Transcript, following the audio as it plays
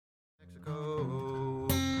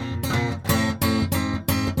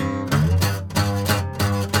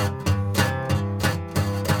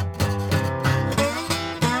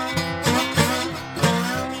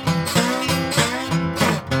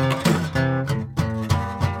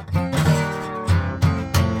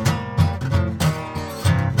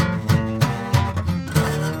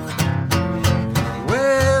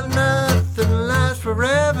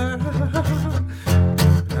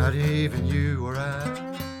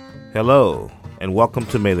Hello, and welcome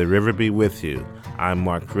to May the River Be With You. I'm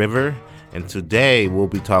Mark River, and today we'll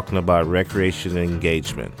be talking about recreation and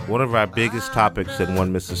engagement. One of our biggest topics at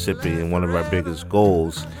One Mississippi and one of our biggest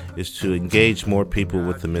goals is to engage more people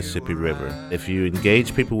with the Mississippi River. If you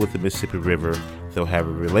engage people with the Mississippi River, they'll have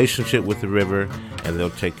a relationship with the river, and they'll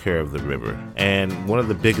take care of the river. And one of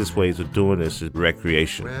the biggest ways of doing this is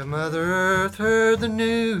recreation. When Mother Earth heard the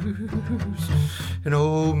news, and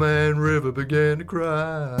old man River began to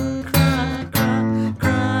cry. Cry, cry,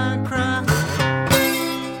 cry, cry.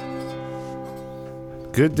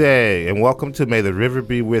 Good day, and welcome to May the River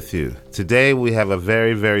Be With You. Today we have a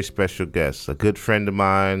very, very special guest, a good friend of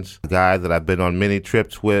mine, a guy that I've been on many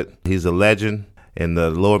trips with. He's a legend in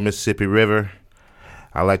the lower Mississippi River.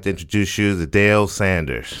 I'd like to introduce you to Dale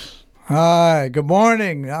Sanders. Hi, good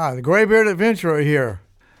morning. The Graybeard Adventurer here.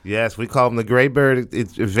 Yes, we call him the Graybeard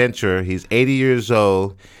Adventurer. He's 80 years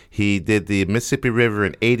old. He did the Mississippi River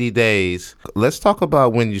in 80 days. Let's talk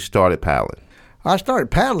about when you started paddling. I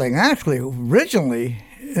started paddling actually originally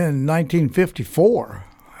in 1954.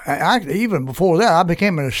 Even before that, I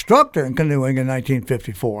became an instructor in canoeing in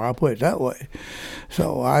 1954. I'll put it that way.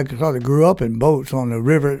 So I sort of grew up in boats on the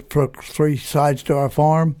river for three sides to our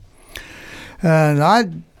farm. And I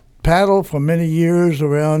paddled for many years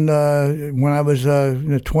around when I was in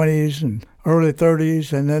the 20s and early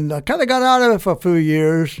 30s. And then I kind of got out of it for a few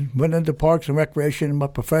years, went into parks and recreation in my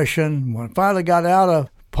profession. When I finally got out of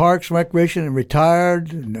parks and recreation and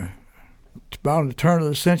retired, and about the turn of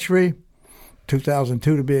the century,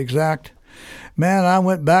 2002 to be exact, man, I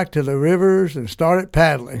went back to the rivers and started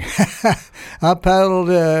paddling. I paddled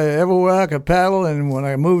everywhere I could paddle, and when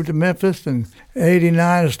I moved to Memphis in '89,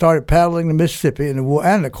 I started paddling the Mississippi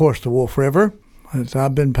and of course the Wolf River. And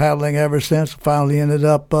I've been paddling ever since. Finally ended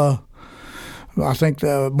up, I think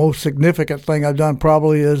the most significant thing I've done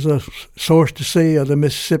probably is a source to sea of the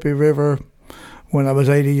Mississippi River. When I was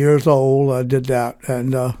 80 years old, I did that,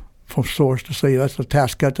 and from source to sea, that's the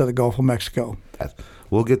Tasca to the Gulf of Mexico.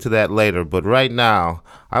 We'll get to that later, but right now,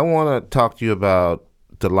 I want to talk to you about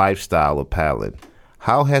the lifestyle of paddling.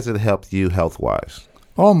 How has it helped you health-wise?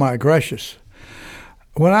 Oh, my gracious.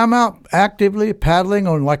 When I'm out actively paddling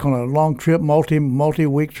on a long trip,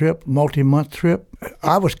 multi-week trip, multi-month trip,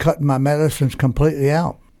 I was cutting my medicines completely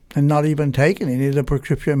out and not even taking any of the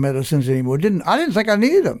prescription medicines anymore. I didn't think I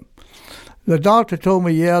needed them. The doctor told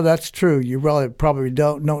me, yeah, that's true. You really probably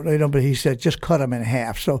don't know, but he said, just cut them in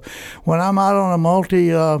half. So when I'm out on a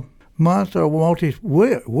multi-month or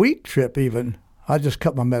multi-week trip even, I just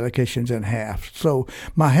cut my medications in half. So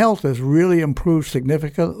my health has really improved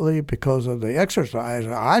significantly because of the exercise,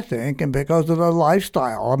 I think, and because of the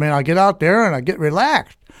lifestyle. I mean, I get out there and I get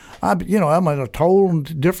relaxed. I'm in a total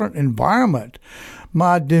different environment.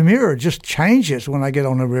 My demeanor just changes when I get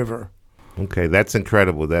on the river. Okay, that's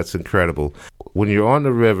incredible. That's incredible. When you're on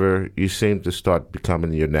the river, you seem to start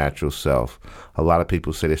becoming your natural self. A lot of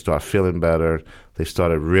people say they start feeling better. They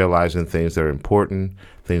started realizing things that are important,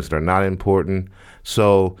 things that are not important.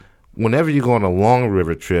 So whenever you go on a long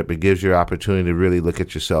river trip, it gives you an opportunity to really look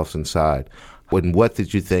at yourself inside. And what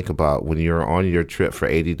did you think about when you were on your trip for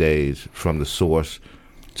 80 days from the source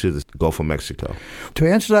to the Gulf of Mexico? To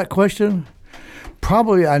answer that question,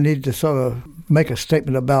 probably I need to sort of make a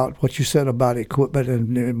statement about what you said about equipment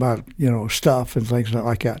and about, stuff and things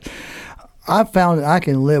like that. I found that I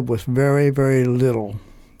can live with very, very little.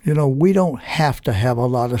 We don't have to have a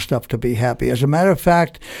lot of stuff to be happy. As a matter of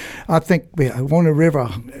fact, I think on the river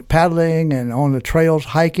paddling and on the trails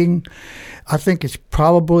hiking, I think it's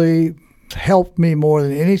probably helped me more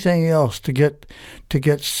than anything else to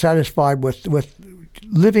get satisfied with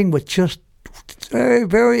living with just very,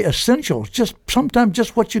 very essential. Sometimes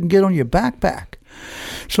just what you can get on your backpack.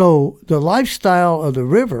 So the lifestyle of the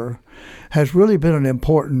river has really been an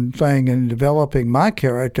important thing in developing my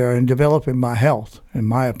character and developing my health, in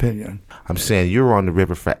my opinion. I'm saying you were on the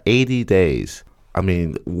river for 80 days. I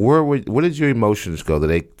mean, where did your emotions go?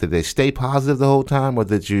 Did they stay positive the whole time, or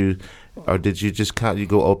did you just you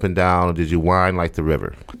go up and down, or did you whine like the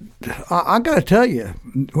river? I got to tell you,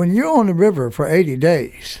 when you're on the river for 80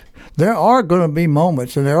 days, there are going to be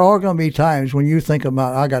moments and there are going to be times when you think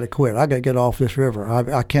about, I got to quit. I got to get off this river.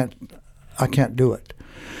 I can't do it.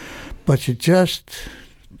 But you just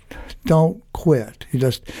don't quit.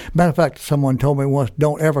 Matter of fact, someone told me once,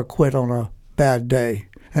 don't ever quit on a bad day.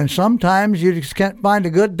 And sometimes you just can't find a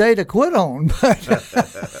good day to quit on.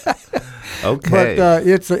 Okay. But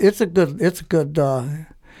it's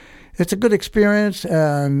a good experience.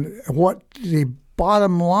 And what the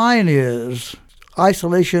bottom line is,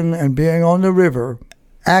 isolation and being on the river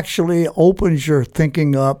actually opens your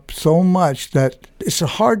thinking up so much that it's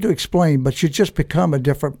hard to explain, but you just become a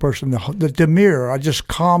different person. The demeanor, I just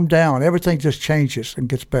calm down. Everything just changes and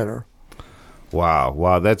gets better.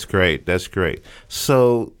 Wow, that's great. That's great.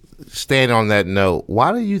 So, staying on that note,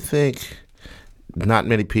 why do you think not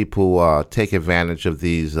many people take advantage of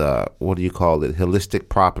these, what do you call it, holistic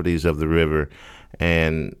properties of the river?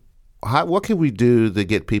 And what can we do to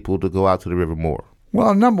get people to go out to the river more?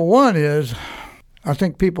 Well, number one is I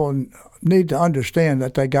think people need to understand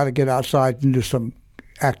that they got to get outside and do some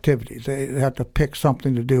activities. They have to pick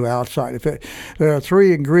something to do outside. There are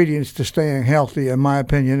 3 ingredients to staying healthy, in my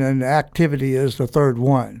opinion, and activity is the third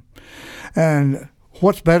one. And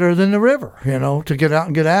what's better than the river, to get out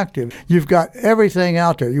and get active? You've got everything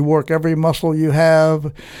out there. You work every muscle you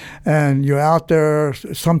have, and you're out there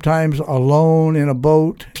sometimes alone in a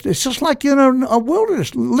boat. It's just like in a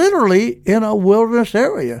wilderness, literally in a wilderness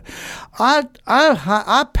area.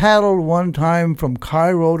 I paddled one time from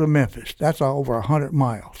Cairo to Memphis. That's over 100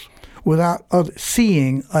 miles without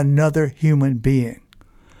seeing another human being.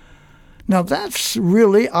 Now, that's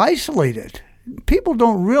really isolated. People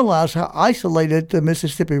don't realize how isolated the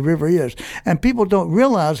Mississippi River is. And people don't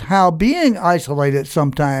realize how being isolated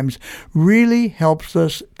sometimes really helps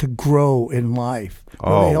us to grow in life.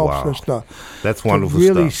 Really helps us to, that's wonderful to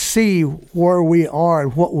really stuff. see where we are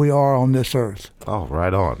and what we are on this earth. Oh,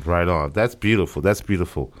 right on. That's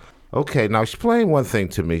beautiful. Okay, now explain one thing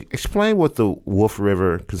to me. Explain what the Wolf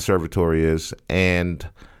River Conservatory is and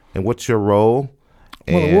what's your role.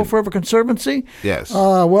 Well, the Wolf River Conservancy? Yes.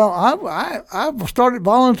 I started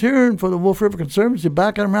volunteering for the Wolf River Conservancy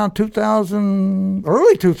back in around 2000,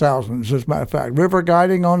 early 2000s, as a matter of fact, river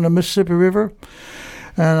guiding on the Mississippi River.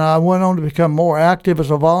 And I went on to become more active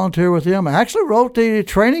as a volunteer with them. I actually wrote the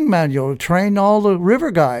training manual to train all the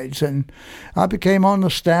river guides. And I became on the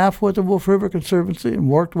staff with the Wolf River Conservancy and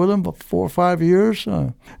worked with them for 4 or 5 years.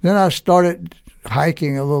 Then I started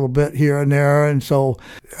hiking a little bit here and there, and so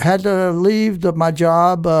had to leave my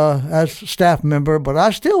job as staff member, but I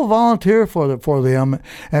still volunteer for them.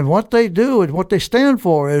 And what they do and what they stand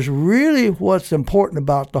for is really what's important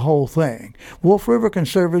about the whole thing. Wolf River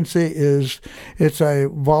Conservancy it's a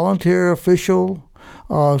volunteer, official,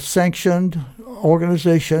 sanctioned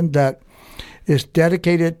organization that is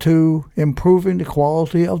dedicated to improving the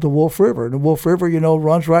quality of the Wolf River. The Wolf River,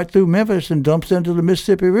 runs right through Memphis and dumps into the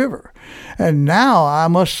Mississippi River. And now I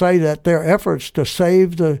must say that their efforts to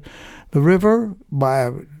save the river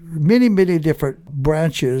by many, many different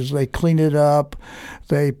branches. They clean it up,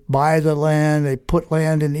 they buy the land, they put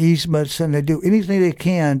land in easements, and they do anything they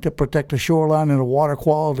can to protect the shoreline and the water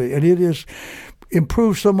quality. And it is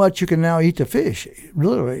improved so much you can now eat the fish,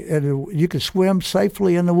 literally, and you can swim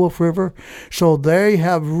safely in the Wolf River. So they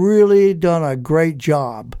have really done a great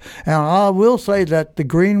job. And I will say that the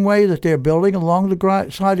greenway that they're building along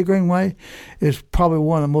the side of the greenway is probably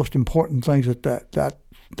one of the most important things that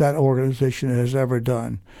organization has ever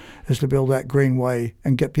done, is to build that greenway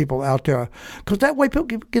and get people out there. Because that way people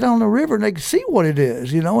can get on the river and they can see what it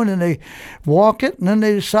is, and then they walk it and then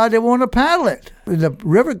they decide they want to paddle it. The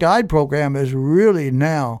River Guide program is really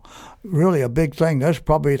now a big thing. There's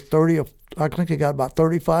probably I think they got about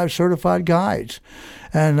 35 certified guides,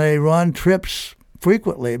 and they run trips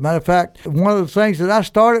frequently. Matter of fact, one of the things that I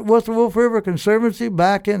started with the Wolf River Conservancy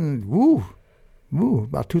back in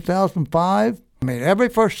about 2005. Every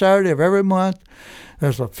first Saturday of every month,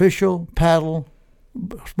 there's an official paddle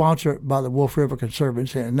sponsored by the Wolf River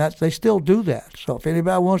Conservancy, and they still do that. So if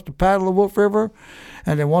anybody wants to paddle the Wolf River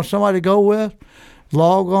and they want somebody to go with,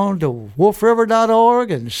 log on to wolfriver.org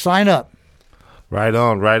and sign up. Right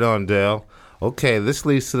on, Dale. Okay, this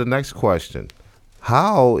leads to the next question.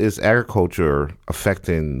 How is agriculture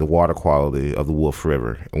affecting the water quality of the Wolf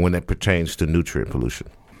River when it pertains to nutrient pollution?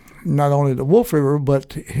 Not only the Wolf River,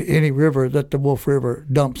 but any river that the Wolf River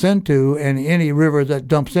dumps into, and any river that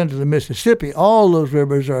dumps into the Mississippi, all those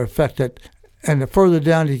rivers are affected. And the further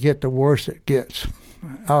down you get, the worse it gets.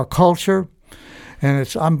 Our culture, and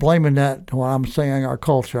I'm blaming that when I'm saying our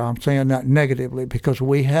culture, I'm saying that negatively, because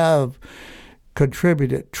we have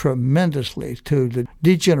contributed tremendously to the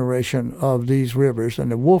degeneration of these rivers.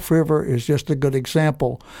 And the Wolf River is just a good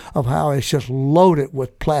example of how it's just loaded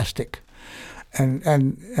with plastic and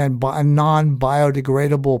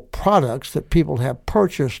non-biodegradable products that people have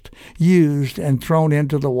purchased, used, and thrown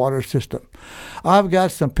into the water system. I've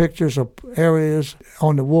got some pictures of areas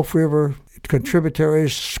on the Wolf River,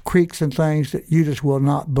 contributaries, creeks and things, that you just will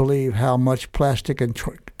not believe how much plastic and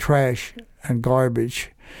trash and garbage.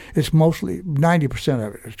 It's mostly 90%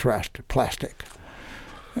 of it is plastic.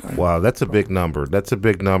 Wow, that's a big number. That's a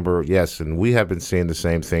big number, yes. And we have been seeing the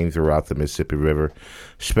same thing throughout the Mississippi River,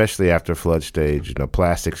 especially after flood stage.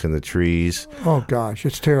 Plastics in the trees. Oh, gosh,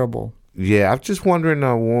 it's terrible. Yeah, I'm just wondering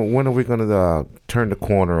when are we going to turn the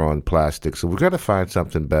corner on plastics? So we've got to find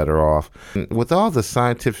something better off. With all the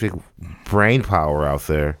scientific brain power out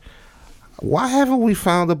there, why haven't we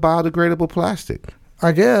found a biodegradable plastic?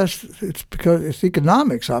 I guess it's because it's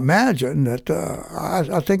economics. I imagine that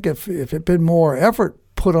I think if it had been more effort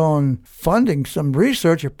put on funding some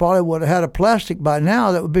research, it probably would have had a plastic by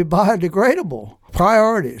now that would be biodegradable.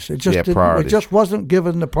 Priorities. It just wasn't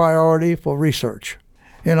given the priority for research.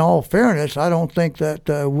 In all fairness, I don't think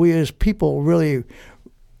that we as people really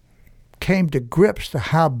came to grips to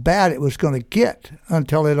how bad it was going to get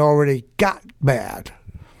until it already got bad.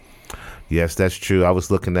 Yes, that's true. I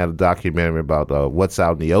was looking at a documentary about what's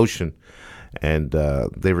out in the ocean, and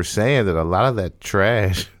they were saying that a lot of that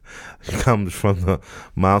trash comes from the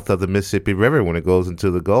mouth of the Mississippi River when it goes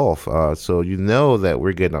into the Gulf. So that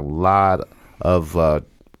we're getting a lot of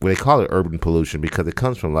they call it urban pollution because it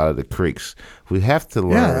comes from a lot of the creeks. We have to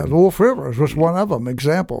learn. Yeah, the Wolf River is just one of them.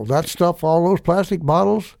 Example, that stuff, all those plastic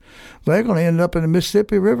bottles, they're going to end up in the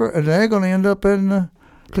Mississippi River, and they're going to end up in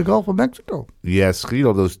the Gulf of Mexico. Yes,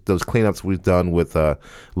 those cleanups we've done with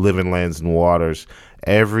Living Lands and Waters.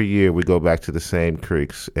 Every year we go back to the same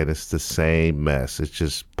creeks, and it's the same mess. It's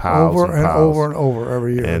just piles over and piles. over and over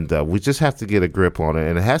every year. And we just have to get a grip on it,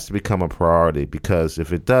 and it has to become a priority because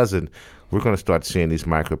if it doesn't, we're going to start seeing these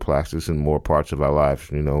microplastics in more parts of our life.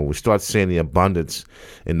 We start seeing the abundance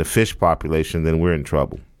in the fish population, then we're in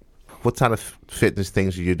trouble. What kind of fitness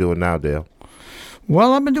things are you doing now, Dale?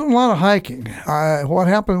 Well, I've been doing a lot of hiking. What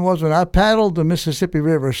happened was when I paddled the Mississippi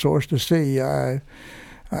River source to sea, I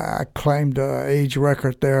claimed an age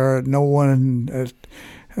record there. No one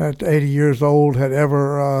at 80 years old had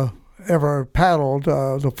ever paddled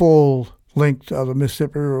the full length of the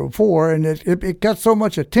Mississippi River before, and it got so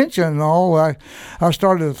much attention and all, I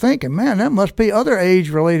started thinking, man, there must be other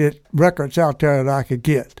age-related records out there that I could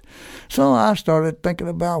get. So I started thinking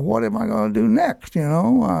about what am I going to do next,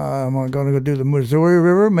 Am I going to go do the Missouri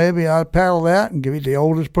River? Maybe I'll paddle that and be the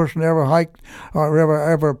oldest person to ever hike or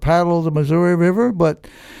ever paddle the Missouri River, but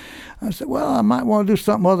I said, well, I might want to do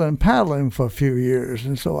something other than paddling for a few years.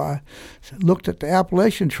 And so I looked at the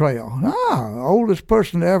Appalachian Trail. The oldest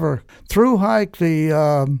person to ever through hike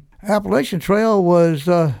the Appalachian Trail was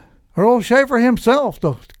Earl Schaefer himself,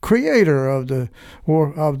 the creator of the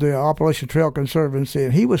Appalachian Trail Conservancy.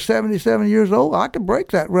 And he was 77 years old. I could break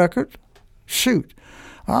that record. Shoot.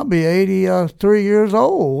 I'll be 83 years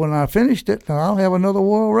old when I finished it, and I'll have another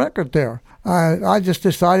world record there. I just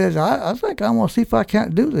decided I think I want to see if I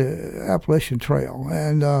can't do the Appalachian Trail.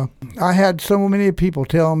 And I had so many people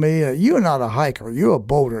tell me, "You're not a hiker. You're a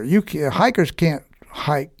boater. Hikers can't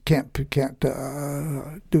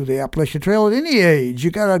do the Appalachian Trail at any age.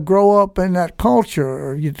 You got to grow up in that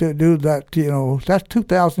culture. You to do that. That's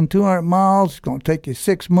 2,200 miles. It's going to take you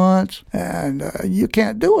 6 months, and you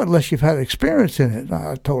can't do it unless you've had experience in it."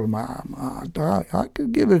 I told him I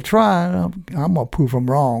could give it a try. I'm going to prove them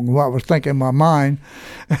wrong. What I was thinking in my mind,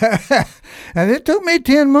 and it took me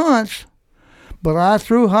 10 months. But I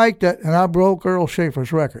through hiked it, and I broke Earl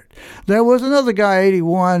Schaefer's record. There was another guy,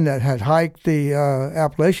 81, that had hiked the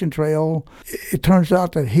Appalachian Trail. It turns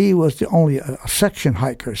out that he was only a section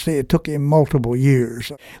hiker. See, it took him multiple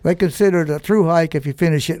years. They considered a through hike if you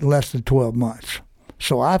finish it in less than 12 months.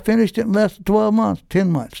 So I finished it in less than 12 months. 10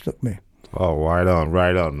 months took me. Oh, right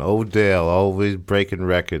on. Odell, always breaking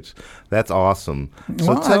records. That's awesome.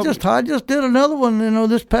 So well, I just did another one,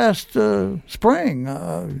 this past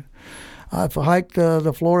spring. I've hiked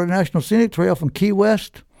the Florida National Scenic Trail from Key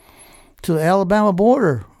West to the Alabama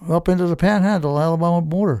border, up into the Panhandle, Alabama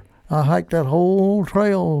border. I hiked that whole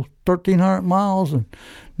trail, 1,300 miles, and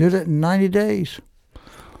did it in 90 days.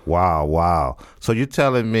 Wow. So you're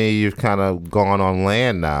telling me you've kind of gone on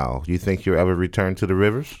land now. You think you'll ever return to the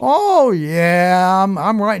rivers? Oh, yeah.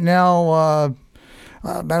 I'm right now,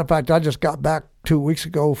 matter of fact, I just got back 2 weeks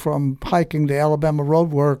ago from hiking the Alabama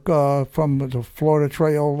roadwork from the Florida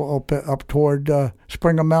Trail up toward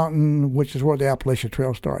Springer Mountain, which is where the Appalachian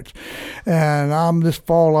Trail starts. And this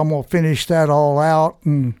fall I'm going to finish that all out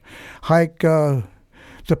and hike the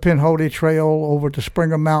Pinhoti Trail over to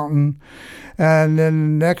Springer Mountain. And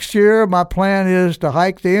then next year my plan is to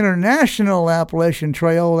hike the International Appalachian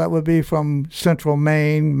Trail. That would be from central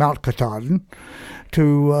Maine, Mount Katahdin,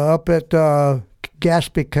 to up at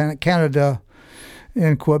Gaspé, Canada,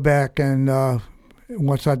 in Quebec, and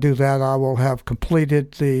once I do that, I will have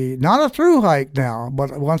completed not a through hike now,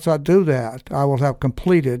 but once I do that, I will have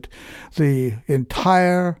completed the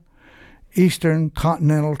entire Eastern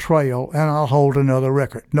Continental Trail, and I'll hold another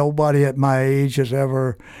record. Nobody at my age has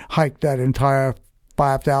ever hiked that entire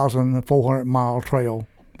 5,400-mile trail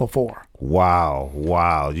before. Wow.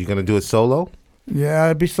 You going to do it solo? Yeah,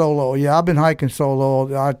 it'd be solo. Yeah, I've been hiking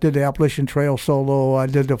solo. I did the Appalachian Trail solo. I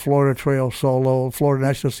did the Florida Trail solo, Florida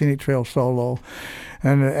National Scenic Trail solo.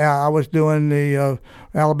 And I was doing the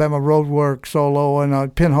Alabama Roadwork solo, and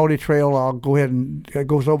Pinhoti Trail, I'll go ahead and it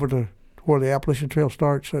goes over to where the Appalachian Trail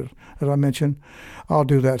starts, as I mentioned. I'll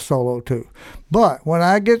do that solo too. But when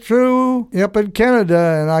I get through up in Canada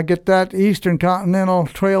and I get that Eastern Continental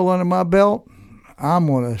Trail under my belt, I'm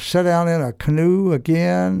going to sit down in a canoe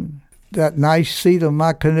again, that nice seat of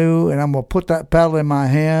my canoe, and I'm going to put that paddle in my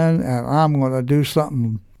hand, and I'm going to do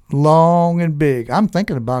something long and big. I'm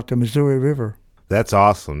thinking about the Missouri River. That's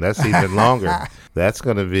awesome. That's even longer. That's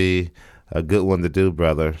going to be a good one to do,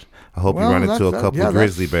 brother. I hope you run into a couple of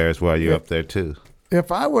grizzly bears while you're up there, too.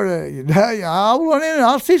 If I were to, I'll run in and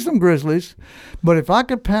I'll see some grizzlies. But if I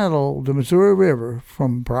could paddle the Missouri River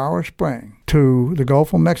from Bower Spring to the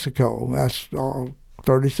Gulf of Mexico, that's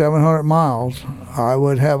 3,700 miles, I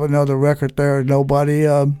would have another record there. Nobody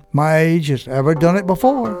my age has ever done it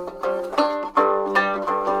before.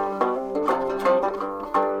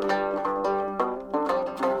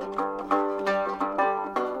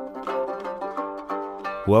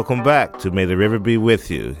 Welcome back to May the River Be With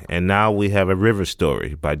You. And now we have a river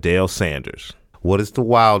story by Dale Sanders. What is the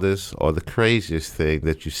wildest or the craziest thing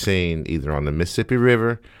that you've seen either on the Mississippi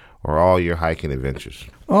River or all your hiking adventures?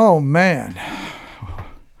 Oh, man.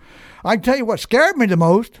 I can tell you what scared me the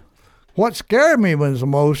most. What scared me the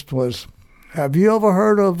most was, have you ever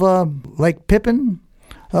heard of Lake Pippin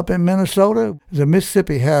up in Minnesota? The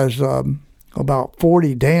Mississippi has about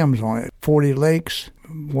 40 dams on it, 40 lakes.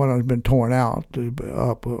 One has been torn out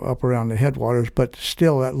up around the headwaters, but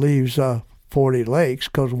still that leaves 40 lakes,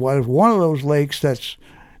 because one of those lakes that's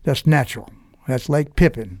natural. That's Lake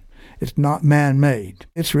Pippin. It's not man-made.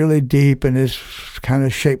 It's really deep and it's kind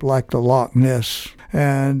of shaped like the Loch Ness.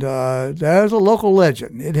 And there's a local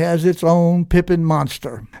legend. It has its own Pippin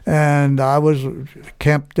monster. And I was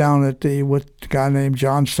camped down with a guy named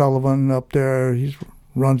John Sullivan up there. He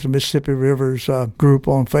runs the Mississippi Rivers group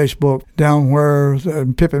on Facebook, down where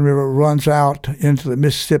the Pippin River runs out into the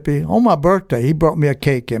Mississippi. On my birthday, he brought me a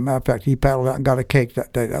cake. As a matter of fact, he paddled out and got a cake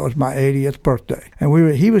that day. That was my 80th birthday.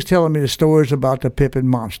 And he was telling me the stories about the Pippin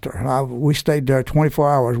monster. And we stayed there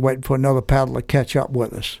 24 hours waiting for another paddle to catch up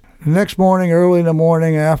with us. The next morning, early in the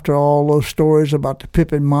morning, after all those stories about the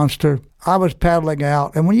Pippin monster, I was paddling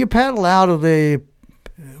out. And when you paddle out of the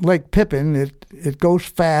Lake Pippin, it goes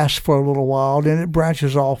fast for a little while, then it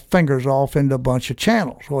branches off, fingers off into a bunch of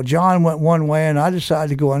channels. Well, John went one way, and I decided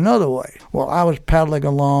to go another way. Well, I was paddling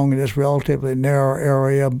along in this relatively narrow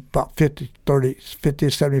area, about 50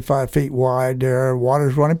 to 75 feet wide there.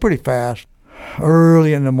 Water's running pretty fast.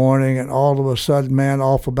 Early in the morning, and all of a sudden, man,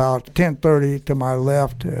 off about 10:30 to my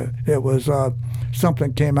left, it was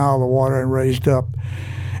something came out of the water and raised up.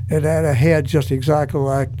 It had a head just exactly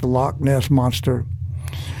like the Loch Ness monster.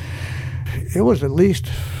 It was at least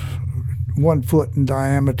 1 foot in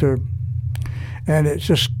diameter, and it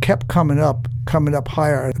just kept coming up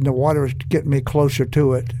higher, and the water was getting me closer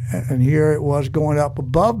to it, and here it was going up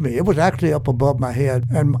above me. It was actually up above my head,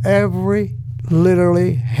 and every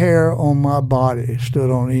literally hair on my body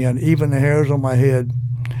stood on end, even the hairs on my head.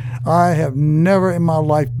 I have never in my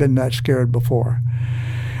life been that scared before.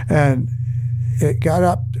 And it got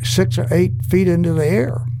up 6 or 8 feet into the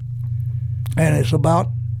air, and it's about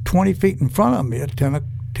 20 feet in front of me at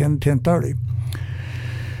 10:30.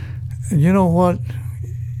 And you know what?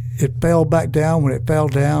 It fell back down. When it fell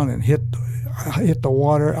down and hit the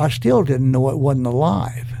water, I still didn't know it wasn't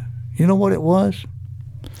alive. You know what it was?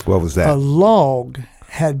 What was that? A log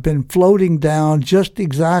had been floating down just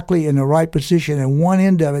exactly in the right position, and one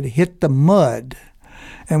end of it hit the mud.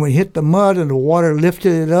 And when it hit the mud and the water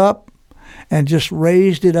lifted it up and just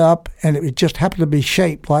raised it up, and it just happened to be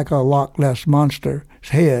shaped like a Loch Ness monster's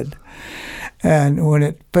head. And when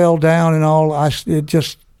it fell down and all, it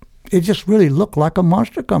just really looked like a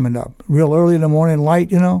monster coming up real early in the morning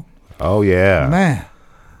light, you know. Oh, yeah. Man,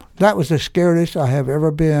 that was the scariest I have ever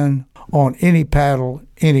been on any paddle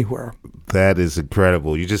anywhere. That is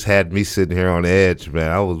incredible. You just had me sitting here on edge,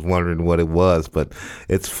 man. I was wondering what it was. But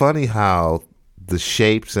it's funny how the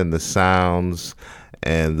shapes and the sounds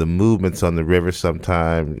and the movements on the river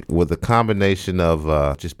sometimes, with a combination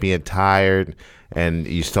of just being tired, and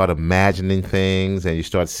you start imagining things and you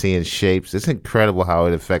start seeing shapes. It's incredible how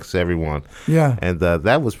it affects everyone. Yeah. And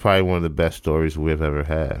that was probably one of the best stories we've ever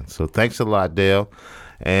had. So thanks a lot, Dale.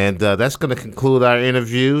 And that's going to conclude our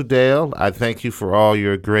interview, Dale. I thank you for all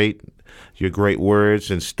your great your great words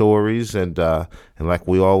and stories. And like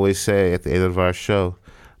we always say at the end of our show,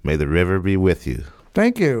 may the river be with you.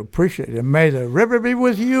 Thank you. Appreciate it. May the river be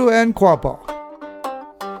with you and Quapaw.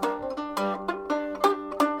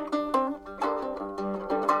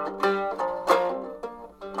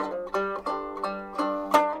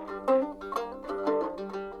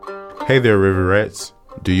 Hey there, River Rats.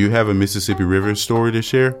 Do you have a Mississippi River story to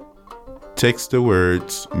share? Text the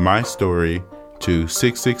words "My Story" to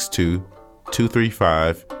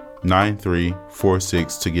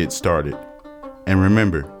 662-235-9346 to get started. And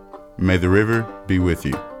remember, may the river be with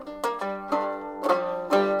you.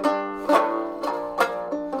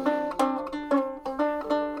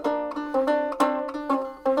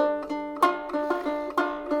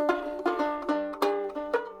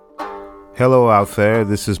 Hello out there,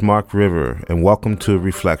 this is Mark River, and welcome to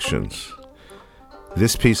Reflections.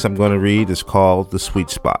 This piece I'm going to read is called The Sweet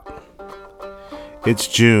Spot. It's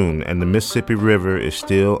June, and the Mississippi River is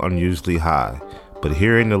still unusually high, but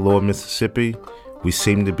here in the lower Mississippi, we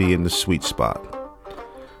seem to be in the sweet spot.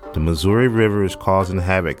 The Missouri River is causing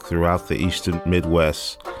havoc throughout the eastern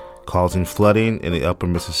Midwest, causing flooding in the upper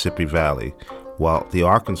Mississippi Valley, while the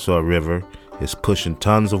Arkansas River is pushing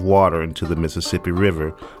tons of water into the Mississippi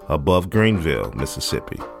River above Greenville,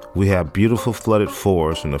 Mississippi. We have beautiful flooded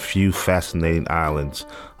forests and a few fascinating islands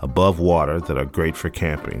above water that are great for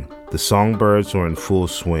camping. The songbirds are in full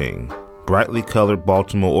swing. Brightly colored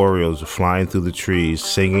Baltimore Orioles are flying through the trees,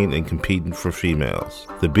 singing and competing for females.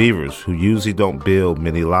 The beavers, who usually don't build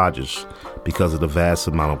many lodges because of the vast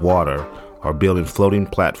amount of water, are building floating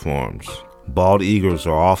platforms. Bald eagles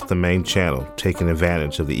are off the main channel, taking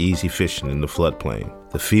advantage of the easy fishing in the floodplain.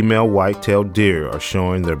 The female white-tailed deer are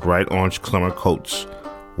showing their bright orange summer coats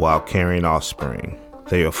while carrying offspring.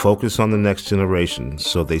 They are focused on the next generation,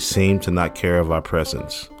 so they seem to not care of our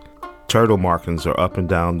presence. Turtle markings are up and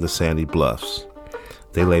down the sandy bluffs.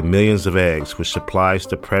 They lay millions of eggs, which supplies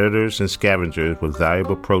the predators and scavengers with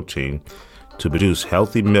valuable protein to produce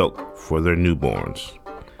healthy milk for their newborns.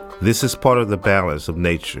 This is part of the balance of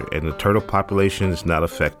nature, and the turtle population is not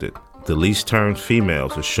affected. The least-turned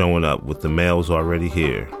females are showing up with the males already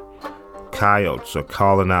here. Coyotes are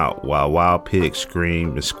calling out while wild pigs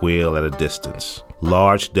scream and squeal at a distance.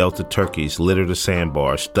 Large delta turkeys litter the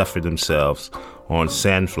sandbars, stuffing themselves on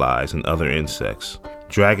sandflies and other insects.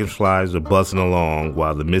 Dragonflies are buzzing along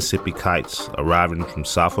while the Mississippi kites, arriving from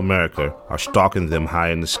South America, are stalking them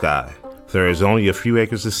high in the sky. There is only a few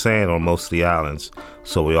acres of sand on most of the islands,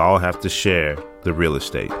 so we all have to share the real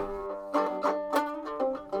estate.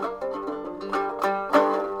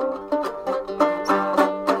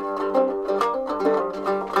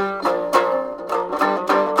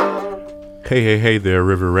 Hey there,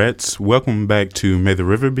 River Rats. Welcome back to May the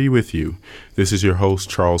River Be With You. This is your host,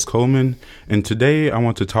 Charles Coleman, and today I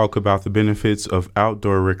want to talk about the benefits of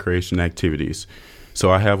outdoor recreation activities.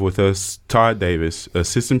 So I have with us Todd Davis,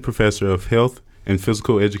 Assistant Professor of Health and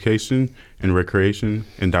Physical Education and Recreation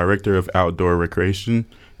and Director of Outdoor Recreation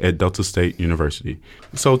at Delta State University.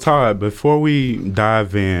 So Todd, before we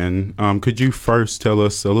dive in, could you first tell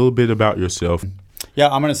us a little bit about yourself? Yeah,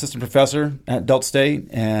 I'm an assistant professor at Delta State,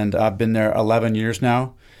 and I've been there 11 years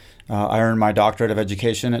now. I earned my doctorate of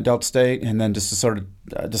education at Delta State and then just sort of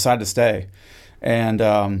decided to stay. And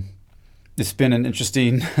it's been an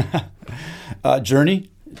interesting journey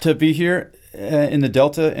to be here in the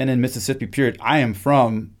Delta and in Mississippi, period. I am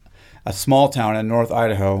from a small town in North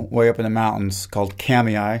Idaho, way up in the mountains, called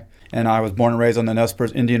Kamiah, and I was born and raised on the Nez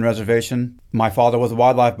Perce Indian Reservation. My father was a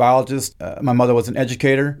wildlife biologist. My mother was an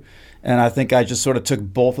educator, and I think I just sort of took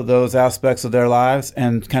both of those aspects of their lives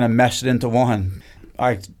and kind of meshed it into one.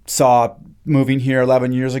 I saw moving here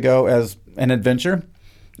 11 years ago as an adventure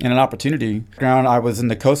and an opportunity. I was in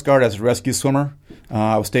the Coast Guard as a rescue swimmer.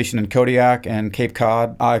 I was stationed in Kodiak and Cape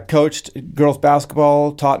Cod. I coached girls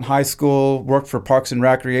basketball, taught in high school, worked for Parks and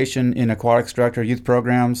Recreation in aquatics director, youth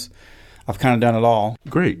programs. I've kind of done it all.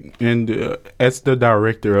 Great. And as the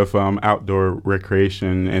director of outdoor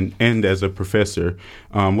recreation and as a professor,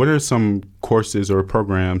 what are some courses or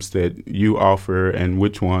programs that you offer, and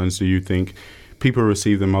which ones do you think people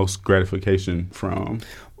receive the most gratification from?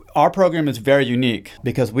 Our program is very unique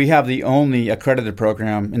because we have the only accredited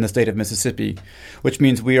program in the state of Mississippi, which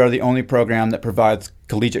means we are the only program that provides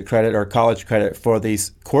collegiate credit or college credit for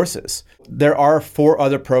these courses. There are 4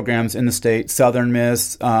 other programs in the state. Southern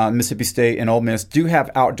Miss, Mississippi State, and Ole Miss do have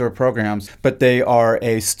outdoor programs, but they are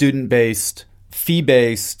a student-based,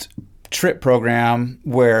 fee-based trip program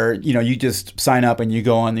where, you just sign up and you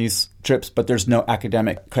go on these trips, but there's no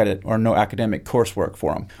academic credit or no academic coursework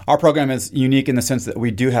for them. Our program is unique in the sense that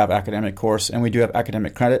we do have academic course and we do have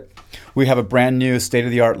academic credit. We have a brand new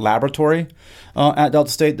state-of-the-art laboratory at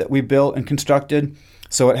Delta State that we built and constructed.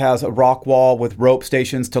 So it has a rock wall with rope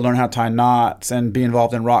stations to learn how to tie knots and be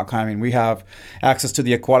involved in rock climbing. We have access to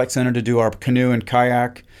the aquatic center to do our canoe and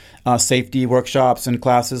kayak safety workshops and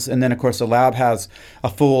classes. And then, of course, the lab has a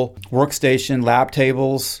full workstation, lab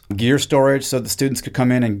tables, gear storage, so the students could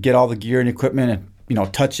come in and get all the gear and equipment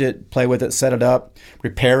and, touch it, play with it, set it up,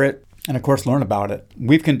 repair it, and, of course, learn about it.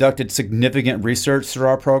 We've conducted significant research through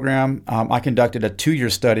our program. I conducted a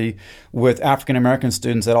 2-year study with African-American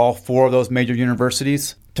students at all 4 of those major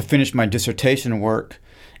universities to finish my dissertation work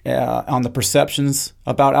on the perceptions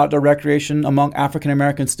about outdoor recreation among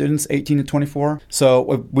African-American students, 18 to 24.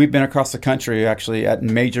 So we've been across the country, actually, at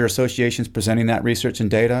major associations presenting that research and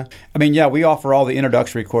data. We offer all the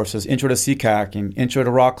introductory courses, Intro to Sea Kayaking, Intro to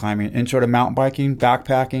Rock Climbing, Intro to Mountain Biking,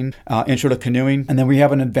 Backpacking, Intro to Canoeing. And then we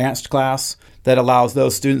have an advanced class that allows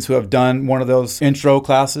those students who have done one of those intro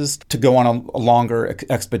classes to go on a longer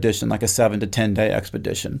expedition, like a 7 to 10 day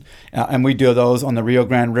expedition. And we do those on the Rio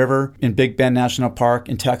Grande River in Big Bend National Park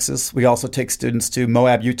in Texas. We also take students to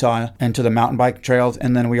Moab, Utah, and to the mountain bike trails.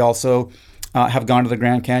 And then we also have gone to the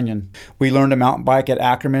Grand Canyon. We learned to mountain bike at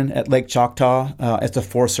Ackerman at Lake Choctaw. It's a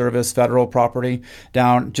Forest Service federal property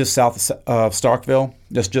down just south of Starkville,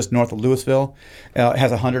 just north of Louisville. It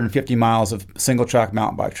has 150 miles of single-track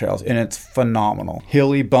mountain bike trails, and it's phenomenal.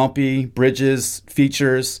 Hilly, bumpy, bridges,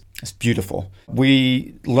 features. It's beautiful.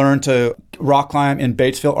 We learned to rock climb in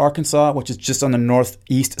Batesville, Arkansas, which is just on the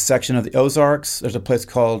northeast section of the Ozarks. There's a place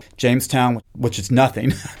called Jamestown, which is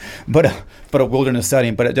nothing but a wilderness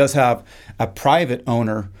setting. But it does have a private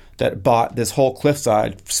owner that bought this whole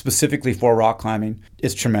cliffside specifically for rock climbing.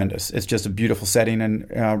 It's tremendous. It's just a beautiful setting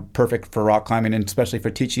and perfect for rock climbing, and especially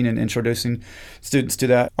for teaching and introducing students to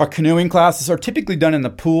that. Our canoeing classes are typically done in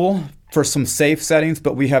the pool for some safe settings,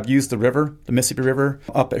 but we have used the river, the Mississippi River,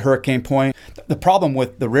 up at Hurricane Point. The problem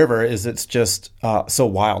with the river is it's just so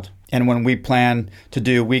wild. And when we plan to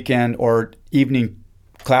do weekend or evening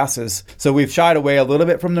classes, so we've shied away a little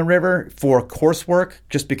bit from the river for coursework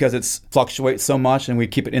just because it fluctuates so much and we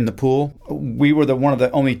keep it in the pool. We were one of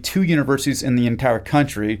the only 2 universities in the entire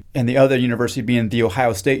country, and the other university being the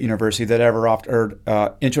Ohio State University, that ever offered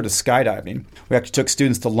intro to skydiving. We actually took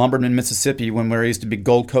students to Lumberman, Mississippi, when there used to be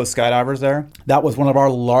Gold Coast skydivers there. That was one of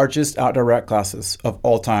our largest outdoor rec classes of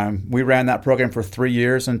all time. We ran that program for 3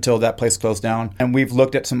 years until that place closed down, and we've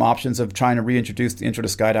looked at some options of trying to reintroduce the intro to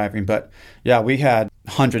skydiving. But yeah, we had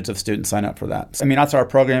hundreds of students sign up for that. That's our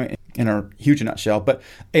program in a huge nutshell. But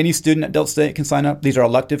any student at Delta State can sign up. These are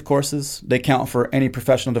elective courses. They count for any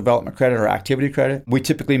professional development credit or activity credit. We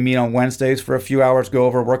typically meet on Wednesdays for a few hours, go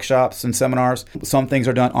over workshops and seminars. Some things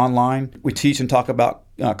are done online. We teach and talk about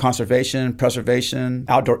conservation, preservation,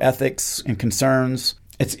 outdoor ethics and concerns.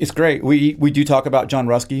 It's great. We do talk about John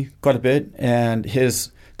Ruskey quite a bit and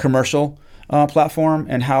his commercial platform,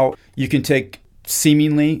 and how you can take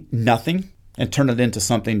seemingly nothing and turn it into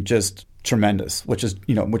something just tremendous, which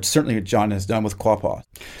certainly John has done with Quapaw.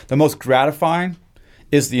 The most gratifying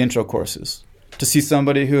is the intro courses. To see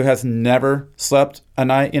somebody who has never slept a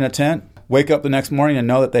night in a tent wake up the next morning and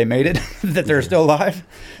know that they made it, that they're still alive,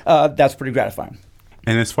 that's pretty gratifying.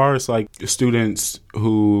 And as far as like students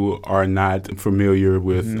who are not familiar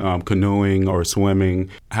with canoeing or swimming,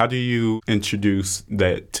 how do you introduce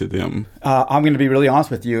that to them? I'm going to be really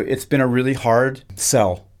honest with you. It's been a really hard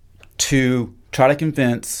sell to try to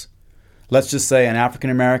convince, let's just say, an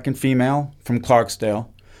African-American female from Clarksdale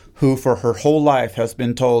who for her whole life has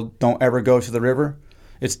been told, don't ever go to the river.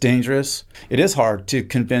 It's dangerous. It is hard to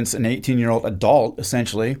convince an 18-year-old adult,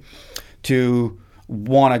 essentially, to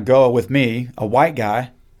want to go with me, a white guy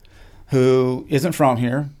who isn't from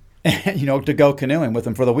here, to go canoeing with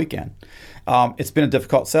him for the weekend. It's been a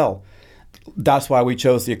difficult sell. That's why we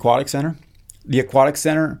chose the Aquatic Center. The Aquatic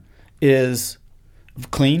Center is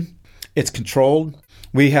clean. It's controlled.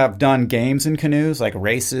 We have done games in canoes, like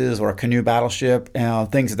races or a canoe battleship,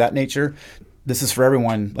 things of that nature. This is for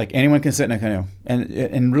everyone. Like, anyone can sit in a canoe,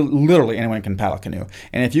 and literally anyone can paddle a canoe.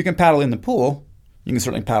 And if you can paddle in the pool, you can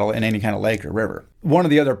certainly paddle in any kind of lake or river. One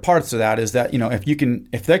of the other parts of that is that,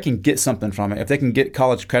 if they can get something from it, if they can get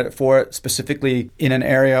college credit for it, specifically in an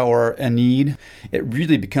area or a need, it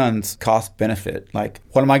really becomes cost benefit. Like,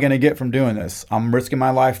 what am I going to get from doing this? I'm risking my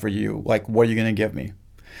life for you. Like, what are you going to give me?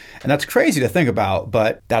 And that's crazy to think about,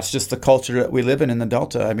 but that's just the culture that we live in the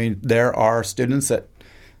Delta. There are students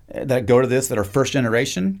that go to this that are first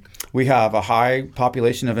generation, We have a high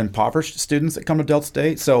population of impoverished students that come to Delta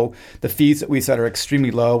State, so the fees that we set are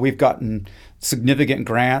extremely low. We've gotten significant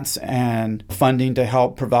grants and funding to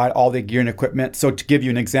help provide all the gear and equipment. So to give you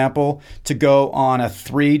an example, to go on a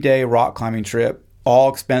 3-day rock climbing trip,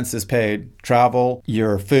 all expenses paid, travel,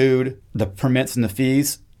 your food, the permits and the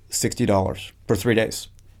fees, $60 for 3 days.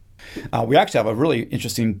 We actually have a really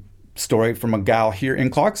interesting story from a gal here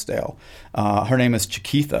in Clarksdale. Her name is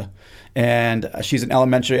Chiquitha, and she's an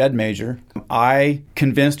elementary ed major. I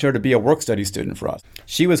convinced her to be a work study student for us.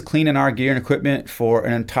 She was cleaning our gear and equipment for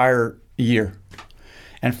an entire year.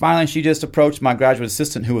 And finally, she just approached my graduate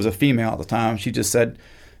assistant, who was a female at the time. She just said,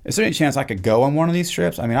 is there any chance I could go on one of these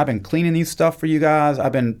trips? I mean, I've been cleaning these stuff for you guys.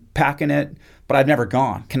 I've been packing it, but I've never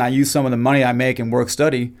gone. Can I use some of the money I make in work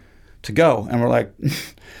study to go? And we're like,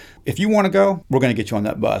 if you want to go, we're going to get you on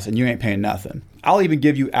that bus and you ain't paying nothing. I'll even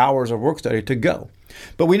give you hours of work study to go.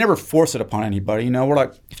 But we never force it upon anybody. We're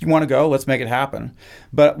like, if you want to go, let's make it happen.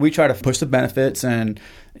 But we try to push the benefits and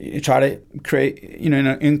try to create, an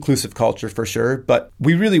inclusive culture for sure. But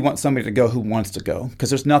we really want somebody to go who wants to go, because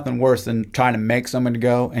there's nothing worse than trying to make someone to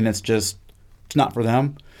go and it's not for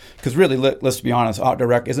them. Because really, let's be honest, outdoor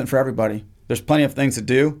rec isn't for everybody. There's plenty of things to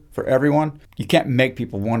do for everyone. You can't make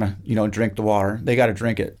people want to, drink the water. They got to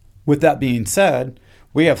drink it. With that being said,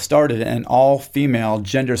 we have started an all-female,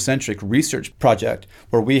 gender-centric research project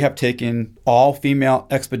where we have taken all-female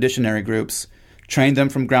expeditionary groups, trained them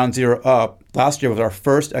from ground zero up. Last year was our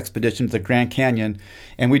first expedition to the Grand Canyon,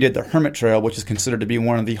 and we did the Hermit Trail, which is considered to be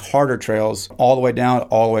one of the harder trails, all the way down,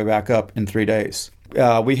 all the way back up in 3 days.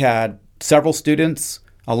 We had several students,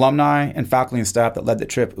 alumni, and faculty and staff that led the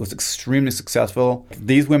trip. It was extremely successful.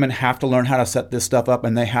 These women have to learn how to set this stuff up,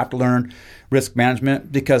 and they have to learn risk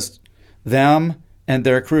management because them and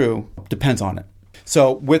their crew depends on it.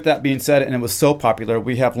 So with that being said, and it was so popular,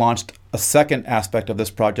 we have launched a second aspect of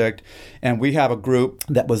this project, and we have a group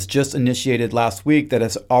that was just initiated last week that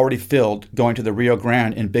has already filled going to the Rio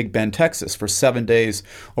Grande in Big Bend, Texas for 7 days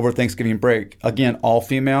over Thanksgiving break. Again, all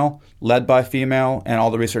female, led by female, and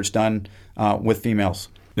all the research done with females.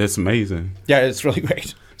 That's amazing. Yeah, it's really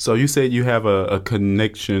great. So you said you have a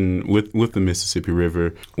connection with the Mississippi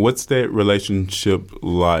River. What's that relationship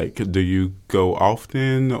like? Do you go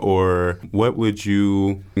often, or what would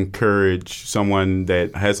you encourage someone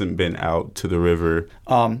that hasn't been out to the river?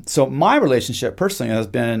 So my relationship personally has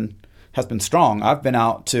been strong. I've been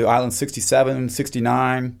out to Island 67,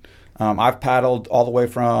 69. I've paddled all the way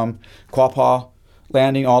from Quapaw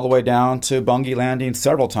Landing all the way down to Bungie Landing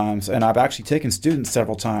several times, and I've actually taken students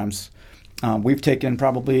several times. We've taken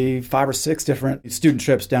probably 5 or 6 different student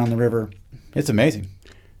trips down the river. It's amazing.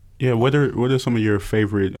 Yeah, what are some of your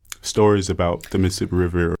favorite stories about the Mississippi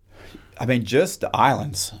River? I mean, just the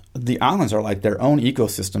islands. The islands are like their own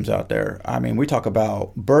ecosystems out there. I mean, we talk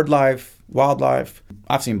about bird life, wildlife.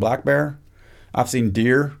 I've seen black bear. I've seen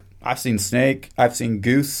deer. I've seen snake. I've seen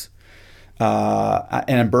goose.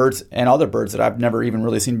 And birds and other birds that I've never even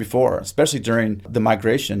really seen before, especially during the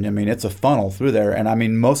migration. I mean, it's a funnel through there. And I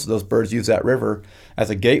mean, most of those birds use that river as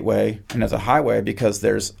a gateway and as a highway because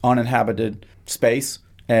there's uninhabited space.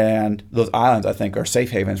 And those islands, I think, are safe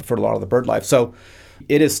havens for a lot of the bird life. So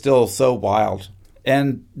it is still so wild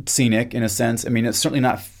and scenic in a sense. I mean, it's certainly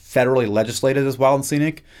not federally legislated as wild and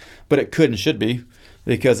scenic, but it could and should be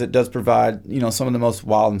because it does provide, some of the most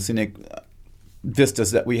wild and scenic vistas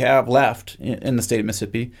that we have left in the state of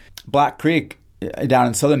Mississippi. Black Creek down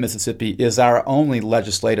in southern Mississippi is our only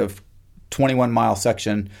legislative 21-mile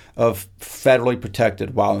section of federally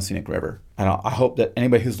protected wild and scenic river. And I hope that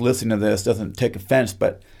anybody who's listening to this doesn't take offense,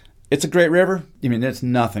 but it's a great river. I mean, it's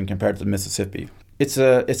nothing compared to the Mississippi. It's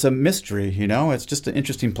a mystery, It's just an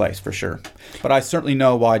interesting place for sure. But I certainly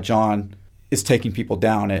know why John is taking people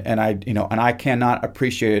down it, and I cannot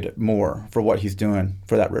appreciate it more for what he's doing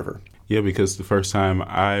for that river. Yeah, because the first time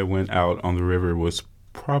I went out on the river was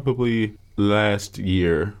probably last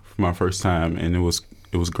year for my first time, and it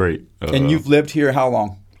was great. And you've lived here how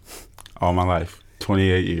long? All my life,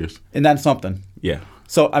 28 years. And that's something. Yeah.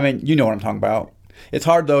 So, I mean, you know what I'm talking about. It's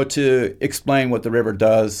hard, though, to explain what the river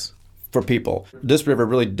does for people. This river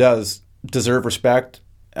really does deserve respect,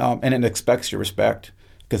 and it expects your respect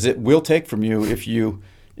because it will take from you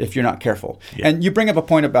if you're not careful. Yeah. And you bring up a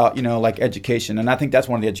point about, like education, and I think that's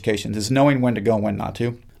one of the educations is knowing when to go and when not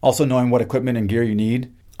to. Also knowing what equipment and gear you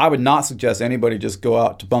need. I would not suggest anybody just go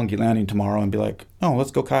out to Bungie Landing tomorrow and be like, oh, let's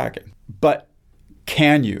go kayaking. But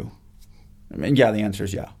can you? I mean, yeah, the answer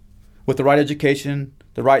is yeah. With the right education,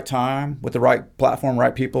 the right time, with the right platform,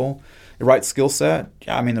 right people, the right skill set,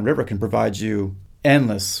 yeah, I mean, the river can provide you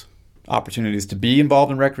endless opportunities to be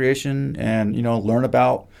involved in recreation and, learn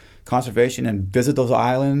about conservation and visit those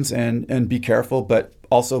islands and be careful, but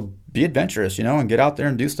also be adventurous, and get out there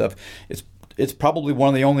and do stuff. It's probably one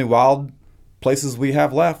of the only wild places we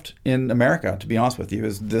have left in America, to be honest with you,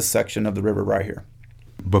 is this section of the river right here.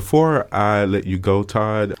 Before I let you go,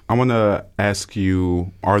 Todd, I want to ask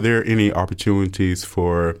you, are there any opportunities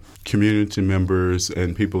for community members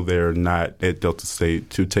and people that are not at Delta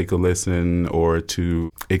State to take a lesson or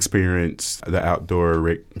to experience the outdoor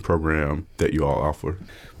rec program that you all offer?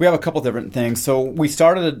 We have a couple different things. So we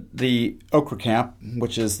started the Okra Camp,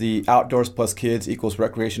 which is the Outdoors Plus Kids equals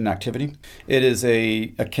Recreation and Activity. It is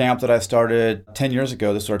a camp that I started 10 years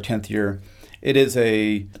ago. This is our 10th year. It is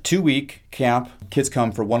a 2-week camp. Kids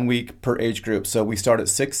come for 1 week per age group. So we start at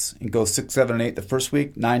 6 and go 6, 7, and 8 the first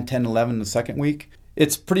week, 9, 10, 11 the second week.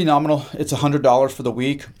 It's pretty nominal. It's $100 for the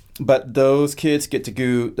week. But those kids get to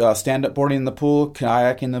do stand-up boarding in the pool,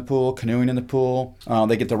 kayaking in the pool, canoeing in the pool.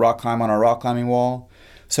 They get to rock climb on our rock climbing wall.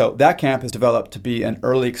 So that camp is developed to be an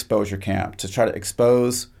early exposure camp to try to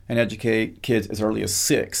expose and educate kids as early as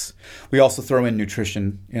 6. We also throw in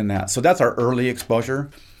nutrition in that. So that's our early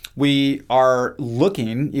exposure. We are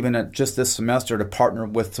looking, even at just this semester, to partner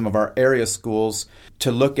with some of our area schools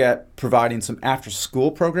to look at providing some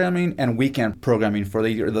after-school programming and weekend programming for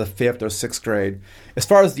either the 5th or 6th grade. As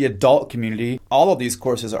far as the adult community, all of these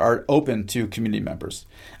courses are open to community members.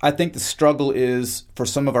 I think the struggle is, for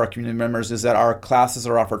some of our community members, is that our classes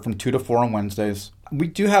are offered from 2 to 4 on Wednesdays. We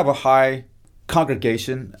do have a high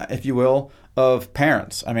congregation, if you will, of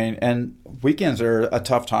parents. And weekends are a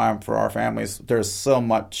tough time for our families. There's so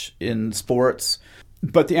much in sports.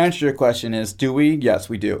 But the answer to your question is, do we? Yes,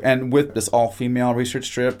 we do. And with this all-female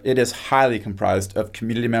research trip, it is highly comprised of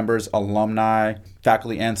community members, alumni,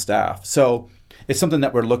 faculty, and staff. So it's something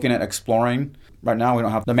that we're looking at exploring. Right now, we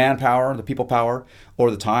don't have the manpower, the people power,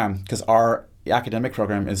 or the time, because our academic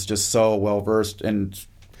program is just so well-versed. And,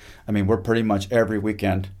 we're pretty much every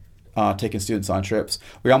weekend taking students on trips.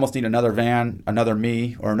 We almost need another van, another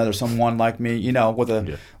me, or another someone like me, with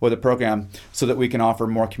a program so that we can offer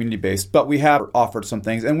more community-based. But we have offered some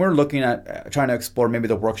things, and we're looking at trying to explore maybe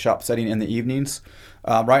the workshop setting in the evenings.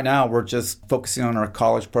 Right now, we're just focusing on our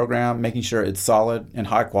college program, making sure it's solid and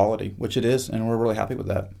high quality, which it is, and we're really happy with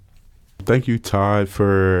that. Thank you, Todd,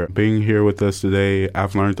 for being here with us today.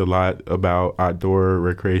 I've learned a lot about outdoor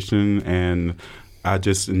recreation, and I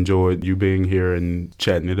just enjoyed you being here and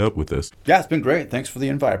chatting it up with us. Yeah, it's been great. Thanks for the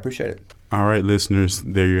invite. I appreciate it. All right, listeners,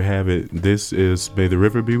 there you have it. This is May the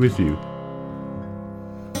River Be With You.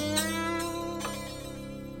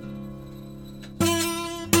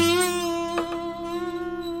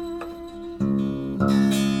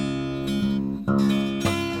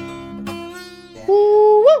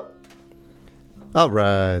 All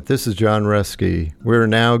right, this is John Rusky. We're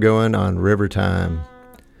now going on River Time.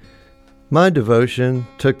 My devotion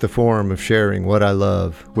took the form of sharing what I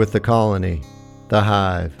love with the colony, the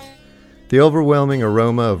hive. The overwhelming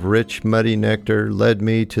aroma of rich, muddy nectar led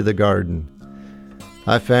me to the garden.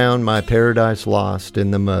 I found my paradise lost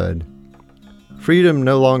in the mud. Freedom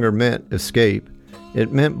no longer meant escape.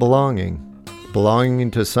 It meant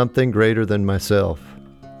belonging to something greater than myself.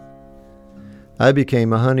 I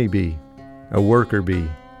became a honeybee, a worker bee.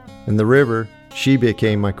 In the river, she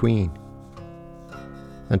became my queen.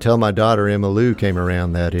 Until my daughter Emma Lou came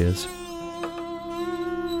around, that is.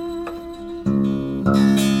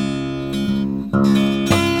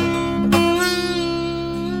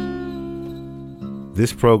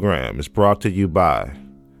 This program is brought to you by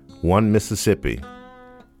One Mississippi.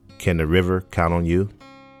 Can the river count on you?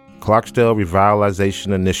 Clarksdale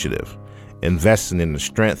Revitalization Initiative, investing in the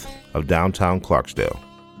strength of downtown Clarksdale.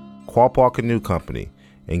 Quapaw Canoe Company,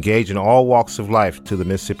 engage in all walks of life to the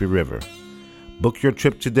Mississippi River. Book your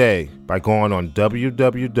trip today by going on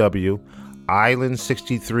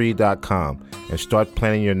www.island63.com and start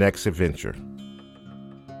planning your next adventure.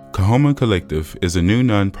 Kahoma Collective is a new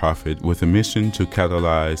nonprofit with a mission to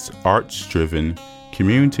catalyze arts-driven,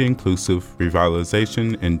 community-inclusive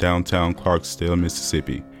revitalization in downtown Clarksdale,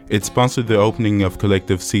 Mississippi. It sponsored the opening of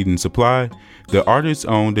Collective Seed and Supply, the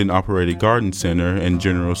artist-owned and operated garden center and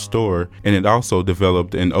general store, and it also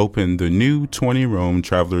developed and opened the new 20-room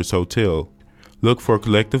Travelers Hotel. Look for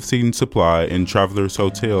Collective Seed and Supply and Travelers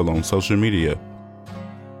Hotel on social media.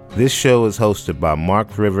 This show is hosted by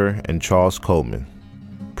Mark River and Charles Coleman.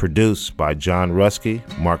 Produced by John Rusky,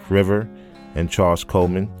 Mark River, and Charles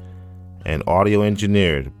Coleman, and audio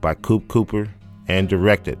engineered by Coop Cooper and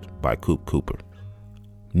directed by Coop Cooper.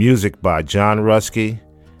 Music by John Rusky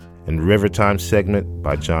and River Time segment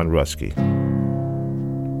by John Rusky.